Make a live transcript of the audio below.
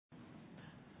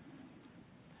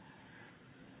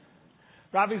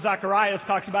Ravi Zacharias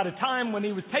talks about a time when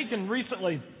he was taken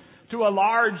recently to a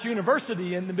large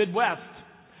university in the Midwest.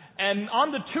 And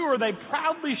on the tour, they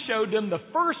proudly showed him the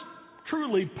first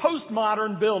truly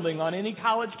postmodern building on any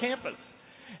college campus.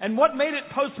 And what made it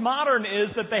postmodern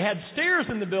is that they had stairs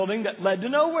in the building that led to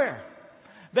nowhere.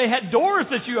 They had doors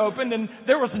that you opened and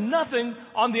there was nothing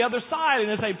on the other side.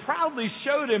 And as they proudly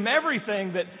showed him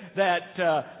everything that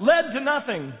led to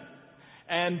nothing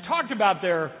and talked about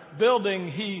their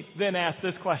building, he then asked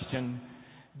this question: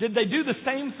 did they do the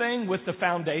same thing with the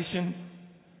foundation?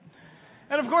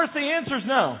 And of course the answer is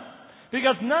no,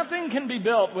 because nothing can be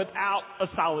built without a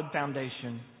solid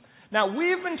foundation. Now,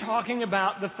 we've been talking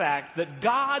about the fact that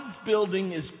God's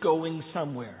building is going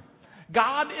somewhere.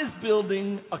 God is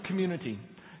building a community.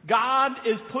 God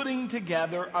is putting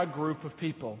together a group of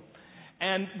people.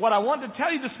 And what I want to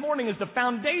tell you this morning is the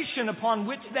foundation upon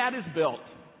which that is built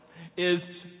is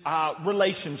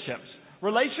relationships.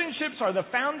 Relationships are the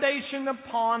foundation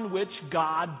upon which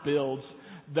God builds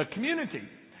the community.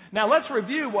 Now, let's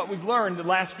review what we've learned the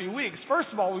last few weeks. First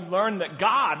of all, we've learned that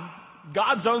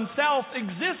God's own self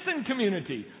exists in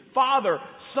community. Father,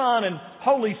 Son, and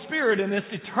Holy Spirit in this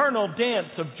eternal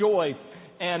dance of joy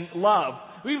and love.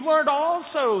 We've learned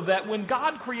also that when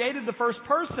God created the first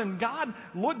person, God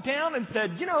looked down and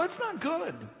said, it's not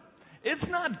good. It's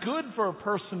not good for a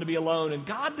person to be alone. And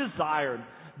God desired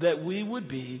that we would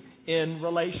be in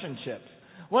relationships.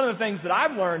 One of the things that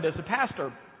I've learned as a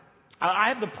pastor, I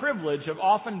have the privilege of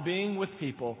often being with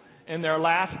people in their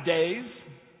last days,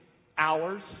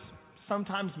 hours,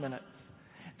 sometimes minutes.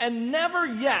 And never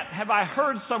yet have I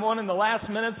heard someone in the last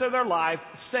minutes of their life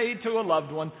say to a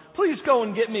loved one, please go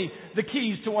and get me the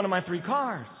keys to one of my 3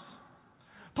 cars.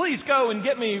 Please go and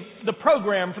get me the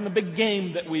program from the big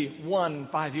game that we won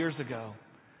 5 years ago.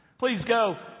 Please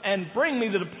go and bring me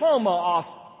the diploma off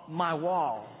my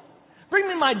wall. Bring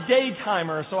me my day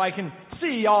timer so I can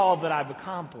see all that I've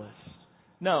accomplished.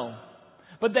 No.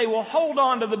 But they will hold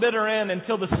on to the bitter end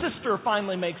until the sister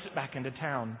finally makes it back into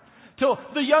town. Till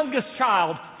the youngest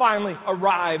child finally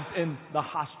arrives in the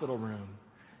hospital room.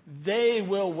 They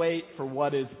will wait for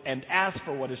what is and ask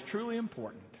for what is truly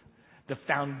important. The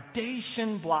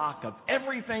foundation block of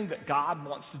everything that God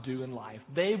wants to do in life.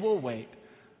 They will wait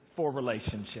for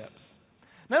relationships.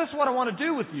 Now, this is what I want to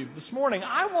do with you this morning.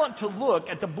 I want to look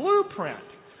at the blueprint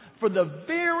for the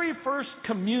very first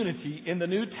community in the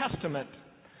New Testament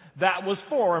that was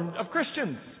formed of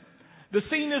Christians. The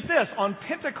scene is this. On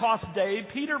Pentecost Day,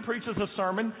 Peter preaches a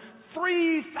sermon.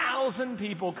 3,000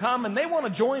 people come and they want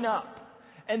to join up.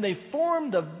 And they form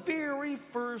the very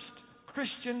first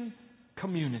Christian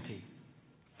community.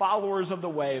 Followers of the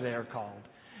way, they are called.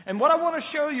 And what I want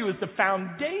to show you is the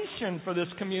foundation for this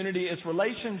community is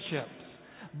relationships.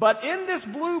 But in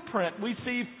this blueprint, we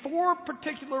see 4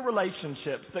 particular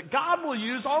relationships that God will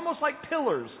use almost like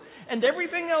pillars. And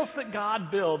everything else that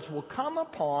God builds will come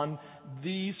upon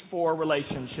these 4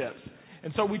 relationships.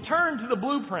 And so we turn to the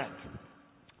blueprint,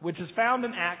 which is found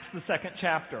in Acts, the 2nd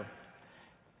chapter.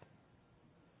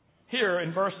 Here,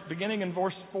 beginning in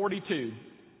verse 42,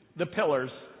 the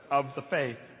pillars of the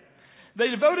faith. They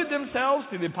devoted themselves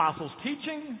to the apostles'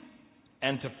 teaching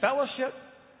and to fellowship,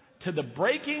 to the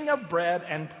breaking of bread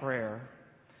and prayer.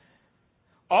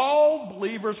 All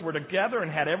believers were together and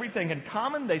had everything in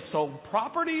common. They sold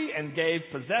property and gave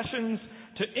possessions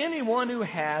to anyone who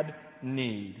had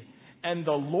need. And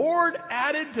the Lord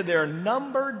added to their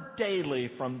number daily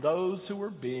from those who were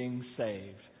being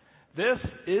saved. This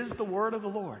is the word of the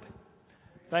Lord.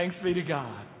 Thanks be to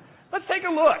God. Let's take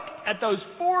a look at those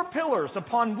 4 pillars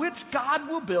upon which God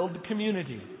will build the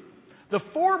community. The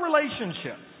 4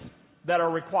 relationships that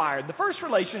are required. The first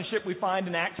relationship we find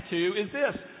in Acts 2 is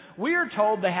this. We are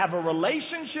told they have a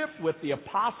relationship with the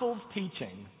apostles'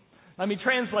 teaching. Let me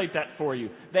translate that for you.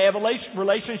 They have a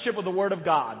relationship with the Word of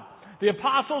God. The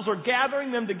apostles are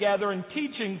gathering them together and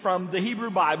teaching from the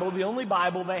Hebrew Bible, the only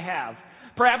Bible they have.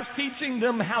 Perhaps teaching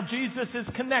them how Jesus is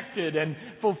connected and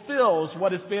fulfills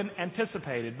what has been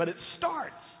anticipated. But it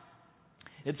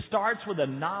starts with a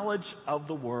knowledge of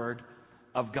the Word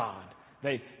of God.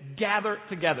 They gather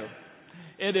together.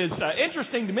 It is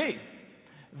interesting to me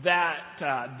that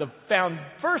the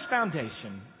first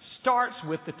foundation starts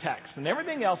with the text, and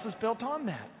everything else is built on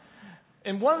that.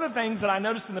 And one of the things that I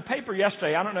noticed in the paper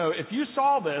yesterday, I don't know if you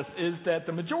saw this, is that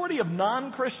the majority of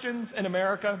non-Christians in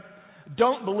America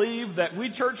don't believe that we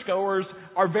churchgoers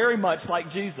are very much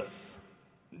like Jesus.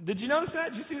 Did you notice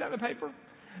that? Did you see that in the paper?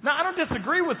 Now, I don't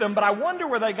disagree with them, but I wonder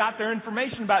where they got their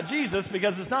information about Jesus,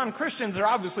 because as non-Christians, they're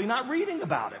obviously not reading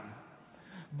about Him.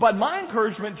 But my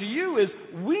encouragement to you is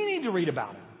we need to read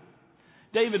about Him.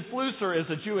 David Flusser is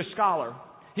a Jewish scholar,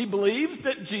 He believes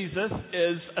that Jesus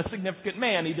is a significant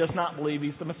man. He does not believe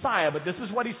he's the Messiah, but this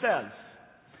is what he says.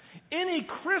 Any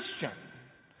Christian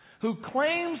who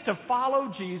claims to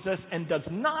follow Jesus and does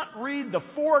not read the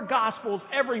 4 Gospels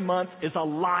every month is a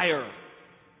liar.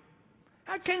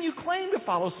 How can you claim to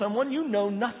follow someone you know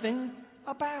nothing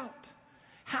about?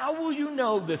 How will you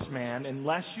know this man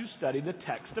unless you study the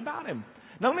text about him?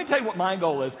 Now let me tell you what my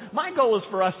goal is. My goal is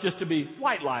for us just to be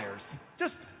white liars,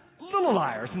 just little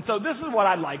liars. And so this is what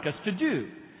I'd like us to do.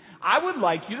 I would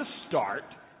like you to start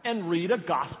and read a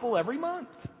gospel every month.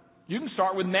 You can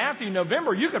start with Matthew,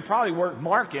 November. You could probably work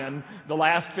Mark in the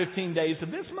last 15 days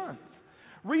of this month.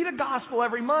 Read a gospel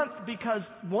every month, because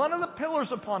one of the pillars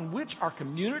upon which our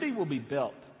community will be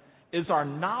built is our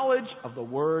knowledge of the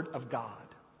Word of God.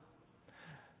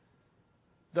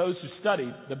 Those who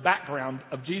study the background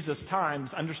of Jesus' times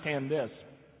understand this,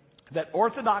 that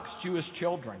Orthodox Jewish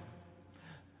children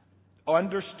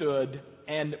understood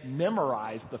and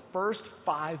memorized the first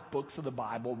 5 books of the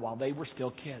Bible while they were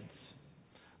still kids.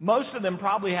 Most of them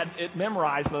probably had it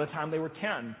memorized by the time they were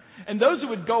 10. And those who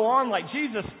would go on, like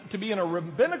Jesus, to be in a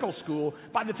rabbinical school,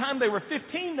 by the time they were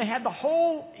 15, they had the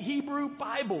whole Hebrew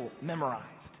Bible memorized.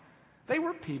 They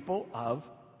were people of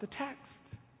the text.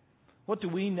 What do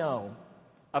we know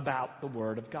about the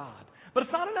Word of God? But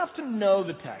it's not enough to know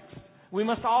the text. We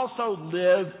must also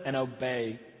live and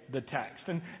obey the text.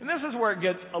 And this is where it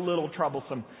gets a little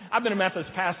troublesome. I've been a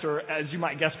Methodist pastor, as you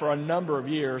might guess, for a number of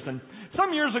years. And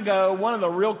some years ago, one of the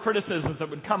real criticisms that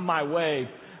would come my way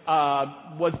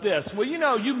was this. Well, you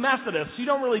know, you Methodists, you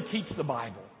don't really teach the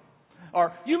Bible.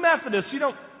 Or, you Methodists, you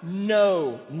don't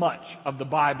know much of the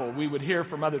Bible, we would hear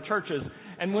from other churches.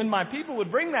 And when my people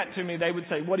would bring that to me, they would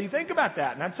say, what do you think about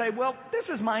that? And I'd say, well, this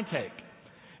is my take.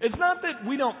 It's not that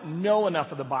we don't know enough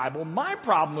of the Bible. My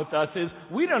problem with us is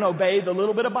we don't obey the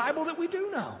little bit of Bible that we do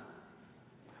know.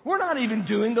 We're not even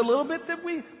doing the little bit that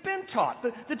we've been taught,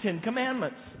 the 10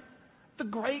 Commandments, the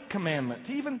Great Commandment,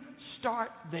 to even start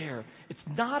there. It's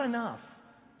not enough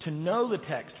to know the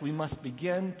text. We must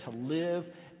begin to live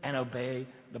and obey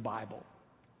the Bible.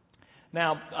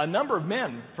 Now, a number of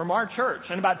men from our church,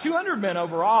 and about 200 men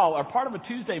overall, are part of a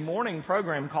Tuesday morning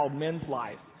program called Men's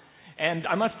Life. And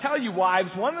I must tell you, wives,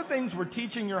 one of the things we're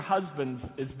teaching your husbands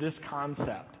is this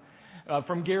concept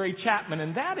from Gary Chapman,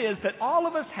 and that is that all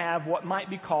of us have what might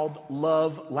be called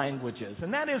love languages.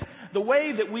 And that is the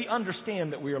way that we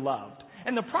understand that we are loved.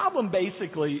 And the problem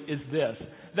basically is this,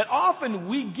 that often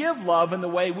we give love in the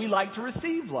way we like to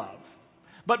receive love.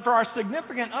 But for our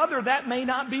significant other, that may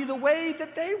not be the way that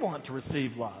they want to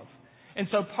receive love. And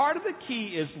so part of the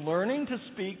key is learning to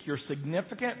speak your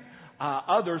significant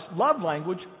other's love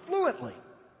language fluently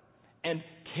and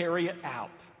carry it out.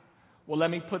 Well, let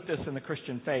me put this in the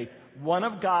Christian faith. One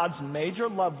of God's major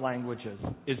love languages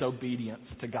is obedience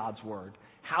to God's Word.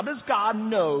 How does God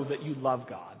know that you love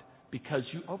God? Because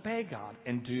you obey God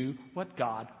and do what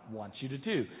God wants you to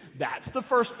do. That's the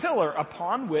first pillar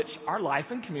upon which our life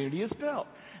and community is built.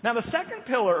 Now, the second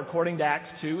pillar, according to Acts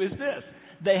 2, is this.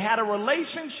 They had a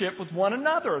relationship with one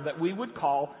another that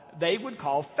they would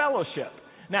call fellowship.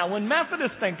 Now, when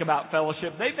Methodists think about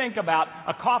fellowship, they think about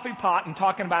a coffee pot and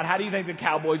talking about how do you think the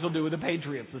Cowboys will do with the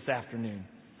Patriots this afternoon.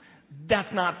 That's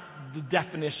not the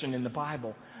definition in the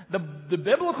Bible. The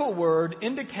biblical word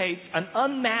indicates an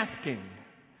unmasking,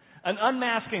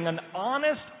 an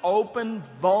honest, open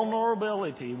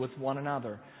vulnerability with one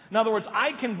another. In other words,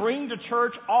 I can bring to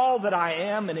church all that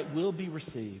I am and it will be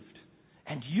received.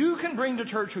 And you can bring to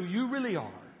church who you really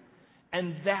are,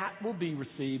 and that will be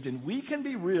received, and we can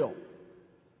be real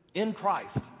in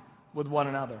Christ with one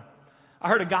another. I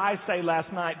heard a guy say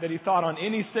last night that he thought on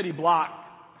any city block,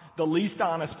 the least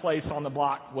honest place on the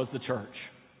block was the church.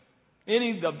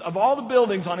 Of all the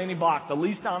buildings on any block, the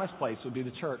least honest place would be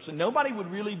the church. And nobody would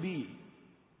really be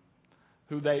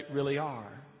who they really are.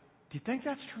 Do you think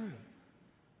that's true?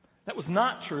 That was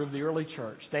not true of the early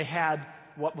church. They had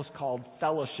what was called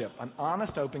fellowship, an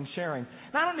honest, open sharing.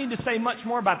 Now, I don't need to say much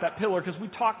more about that pillar because we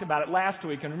talked about it last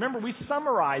week. And remember, we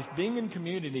summarized being in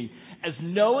community as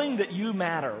knowing that you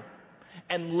matter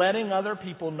and letting other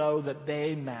people know that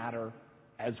they matter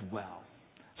as well.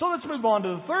 So let's move on to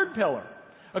the third pillar.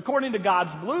 According to God's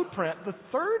blueprint, the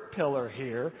third pillar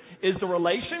here is the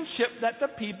relationship that the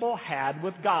people had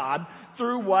with God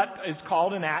through what is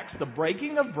called in Acts the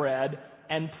breaking of bread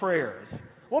and prayers.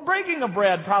 Well, breaking of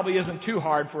bread probably isn't too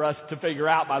hard for us to figure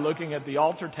out by looking at the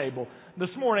altar table this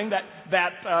morning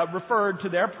that referred to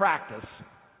their practice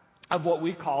of what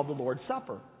we call the Lord's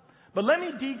Supper. But let me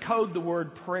decode the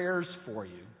word prayers for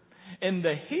you. In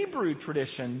the Hebrew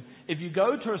tradition, if you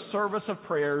go to a service of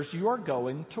prayers, you are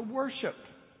going to worship.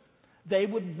 They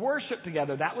would worship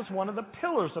together. That was one of the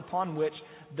pillars upon which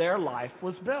their life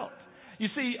was built. You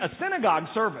see, a synagogue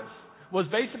service was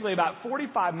basically about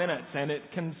 45 minutes, and it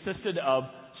consisted of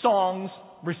songs,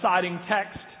 reciting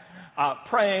text,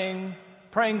 praying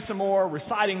some more,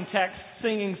 reciting text,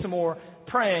 singing some more,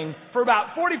 praying for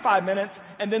about 45 minutes,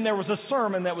 and then there was a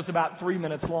sermon that was about 3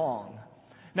 minutes long.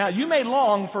 Now, you may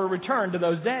long for a return to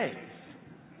those days,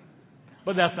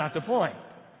 but that's not the point.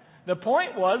 The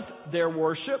point was their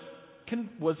worship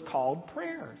was called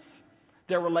prayers.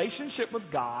 Their relationship with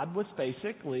God was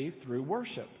basically through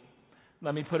worship.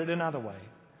 Let me put it another way.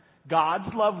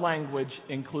 God's love language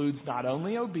includes not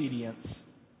only obedience,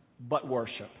 but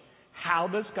worship. How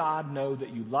does God know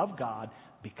that you love God?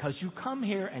 Because you come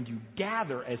here and you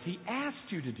gather as He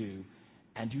asked you to do,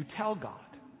 and you tell God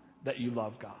that you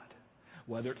love God.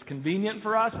 Whether it's convenient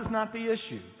for us is not the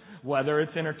issue. Whether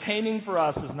it's entertaining for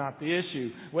us is not the issue.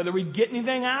 Whether we get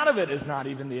anything out of it is not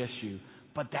even the issue.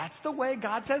 But that's the way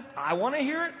God says, I want to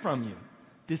hear it from you.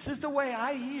 This is the way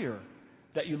I hear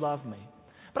that you love me.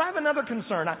 But I have another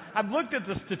concern. I've looked at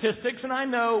the statistics, and I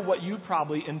know what you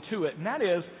probably intuit, and that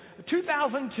is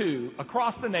 2002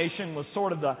 across the nation was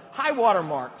sort of the high water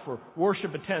mark for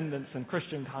worship attendance in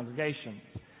Christian congregations.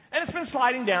 And it's been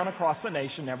sliding down across the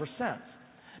nation ever since.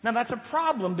 Now, that's a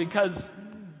problem because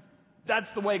that's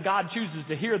the way God chooses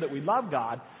to hear that we love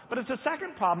God. But it's a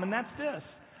second problem, and that's this,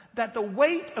 that the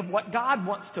weight of what God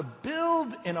wants to build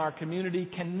in our community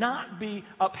cannot be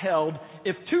upheld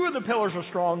if two of the pillars are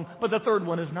strong, but the third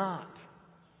one is not.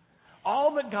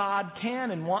 All that God can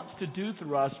and wants to do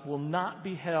through us will not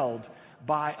be held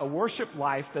by a worship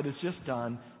life that is just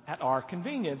done at our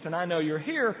convenience. And I know you're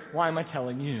here. Why am I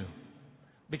telling you?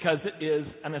 Because it is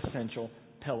an essential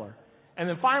pillar. And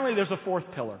then finally, there's a fourth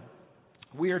pillar.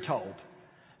 We are told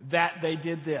that they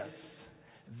did this.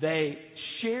 They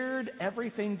shared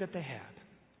everything that they had.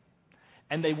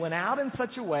 And they went out in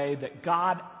such a way that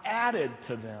God added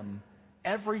to them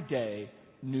every day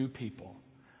new people.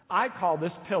 I call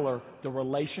this pillar the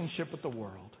relationship with the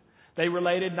world. They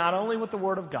related not only with the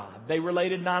Word of God. They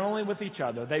related not only with each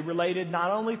other. They related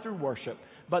not only through worship,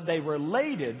 but they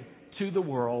related to the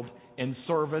world in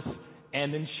service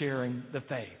and in sharing the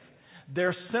faith.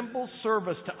 Their simple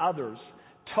service to others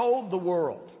told the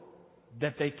world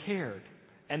that they cared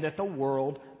and that the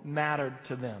world mattered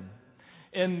to them.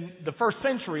 In the first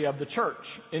century of the church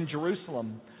in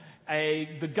Jerusalem,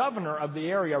 the governor of the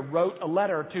area wrote a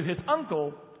letter to his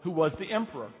uncle, who was the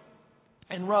emperor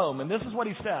in Rome. And this is what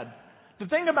he said. The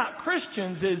thing about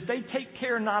Christians is they take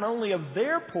care not only of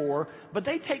their poor, but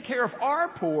they take care of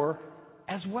our poor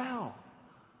as well.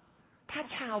 That's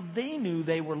how they knew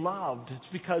they were loved.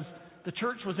 It's because the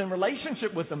church was in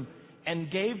relationship with them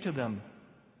and gave to them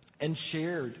and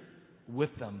shared with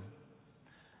them.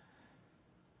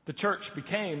 The church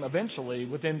became eventually,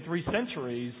 within 3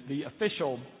 centuries, the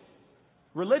official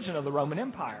religion of the Roman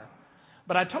Empire.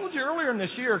 But I told you earlier in this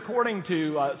year, according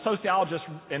to sociologist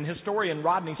and historian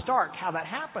Rodney Stark, how that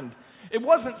happened. It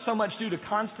wasn't so much due to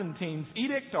Constantine's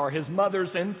edict or his mother's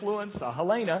influence,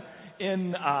 Helena,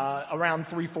 in around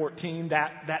 314,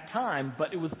 that time,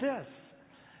 but it was this,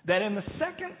 that in the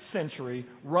 2nd century,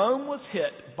 Rome was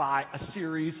hit by a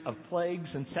series of plagues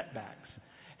and setbacks.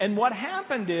 And what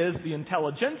happened is the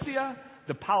intelligentsia,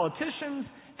 the politicians,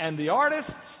 and the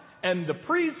artists, and the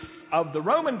priests of the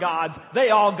Roman gods, they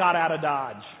all got out of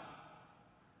Dodge.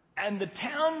 And the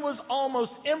town was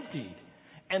almost emptied,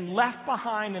 and left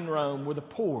behind in Rome were the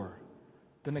poor,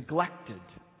 the neglected,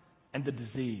 and the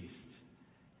diseased.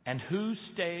 And who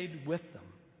stayed with them?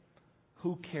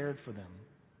 Who cared for them?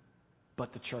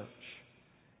 But the church.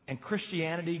 And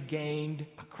Christianity gained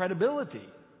a credibility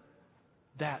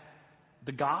that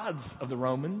the gods of the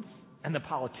Romans and the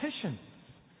politicians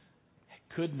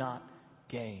could not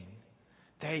gain.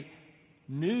 They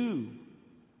knew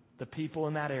the people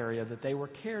in that area, that they were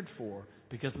cared for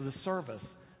because of the service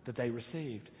that they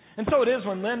received. And so it is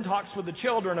when Lynn talks with the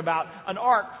children about an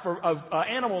ark of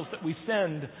animals that we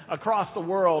send across the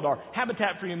world, or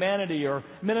Habitat for Humanity, or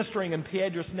ministering in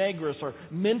Piedras Negras, or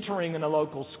mentoring in a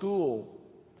local school.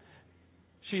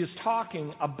 She is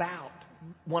talking about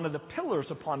one of the pillars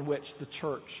upon which the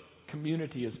church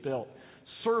community is built,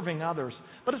 serving others.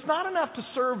 But it's not enough to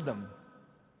serve them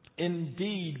in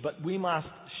deed, but we must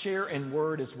share in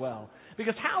word as well.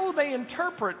 Because how will they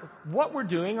interpret what we're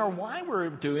doing or why we're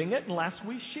doing it unless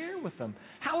we share with them?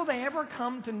 How will they ever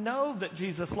come to know that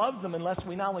Jesus loves them unless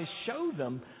we not only show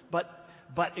them, but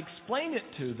explain it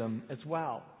to them as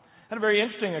well? I had a very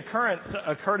interesting occurrence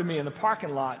occur to me in the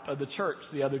parking lot of the church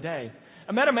the other day.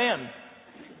 I met a man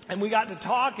And we got to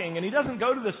talking, and he doesn't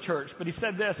go to this church, but he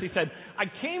said this. He said, I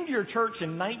came to your church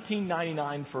in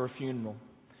 1999 for a funeral.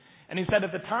 And he said,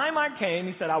 at the time I came,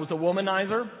 he said, I was a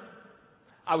womanizer,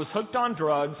 I was hooked on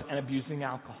drugs and abusing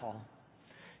alcohol.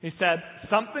 He said,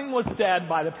 something was said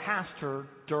by the pastor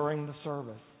during the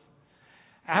service.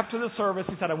 After the service,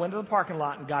 he said, I went to the parking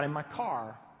lot and got in my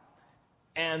car.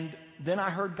 And then I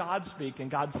heard God speak, and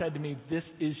God said to me, this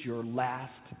is your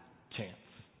last chance.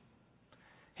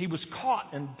 He was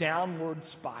caught in downward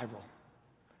spiral,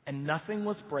 and nothing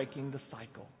was breaking the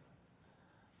cycle.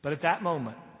 But at that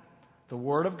moment, the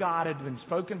Word of God had been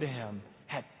spoken to him,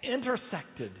 had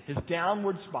intersected his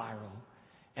downward spiral,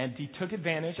 and he took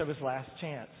advantage of his last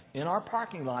chance. In our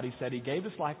parking lot, he said he gave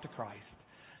his life to Christ.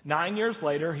 9 years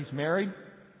later, he's married,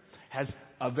 has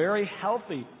a very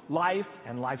healthy life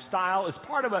and lifestyle, is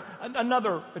part of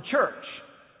another church,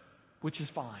 which is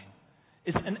fine.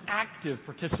 Is an active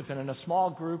participant in a small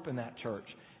group in that church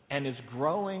and is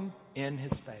growing in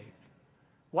his faith.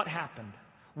 What happened?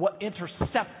 What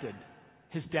intercepted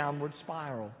his downward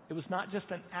spiral? It was not just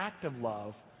an act of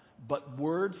love, but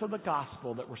words of the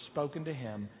gospel that were spoken to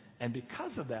him, and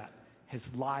because of that, his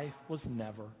life was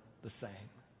never the same.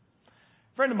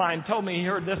 A friend of mine told me he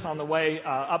heard this on the way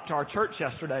up to our church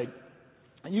yesterday,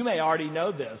 and you may already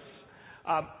know this.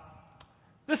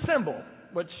 This symbol,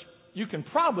 which you can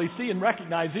probably see and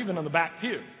recognize even on the back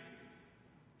pew.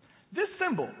 This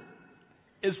symbol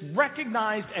is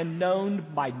recognized and known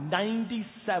by 97%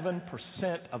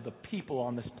 of the people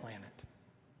on this planet.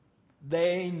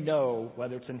 They know,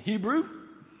 whether it's in Hebrew,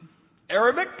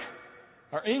 Arabic,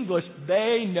 or English,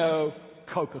 they know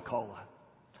Coca-Cola.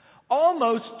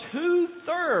 Almost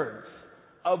 2/3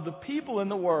 of the people in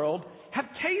the world have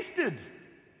tasted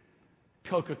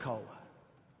Coca-Cola.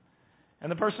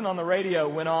 And the person on the radio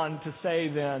went on to say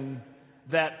then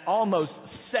that almost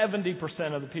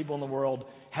 70% of the people in the world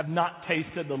have not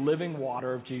tasted the living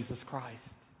water of Jesus Christ.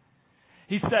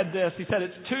 He said this, he said,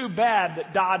 it's too bad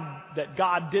that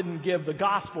God didn't give the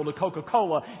gospel to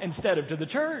Coca-Cola instead of to the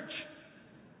church.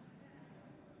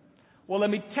 Well,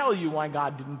 let me tell you why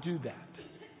God didn't do that.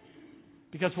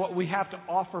 Because what we have to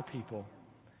offer people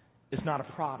is not a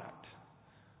product.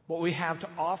 What we have to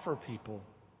offer people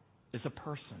is a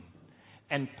person.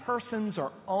 And persons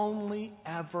are only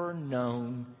ever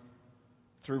known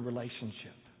through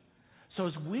relationship. So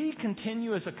as we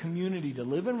continue as a community to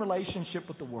live in relationship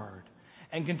with the Word,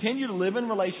 and continue to live in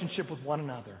relationship with one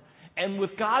another, and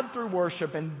with God through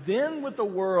worship, and then with the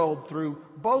world through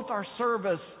both our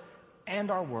service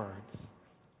and our words,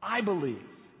 I believe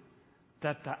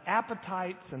that the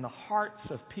appetites and the hearts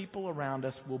of people around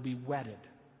us will be wedded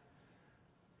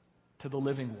to the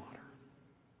living water.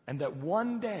 And that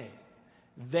one day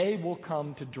they will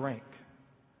come to drink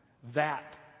that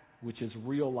which is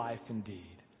real life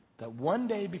indeed. That one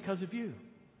day, because of you,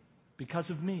 because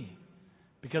of me,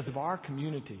 because of our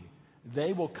community,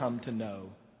 they will come to know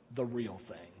the real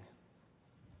thing.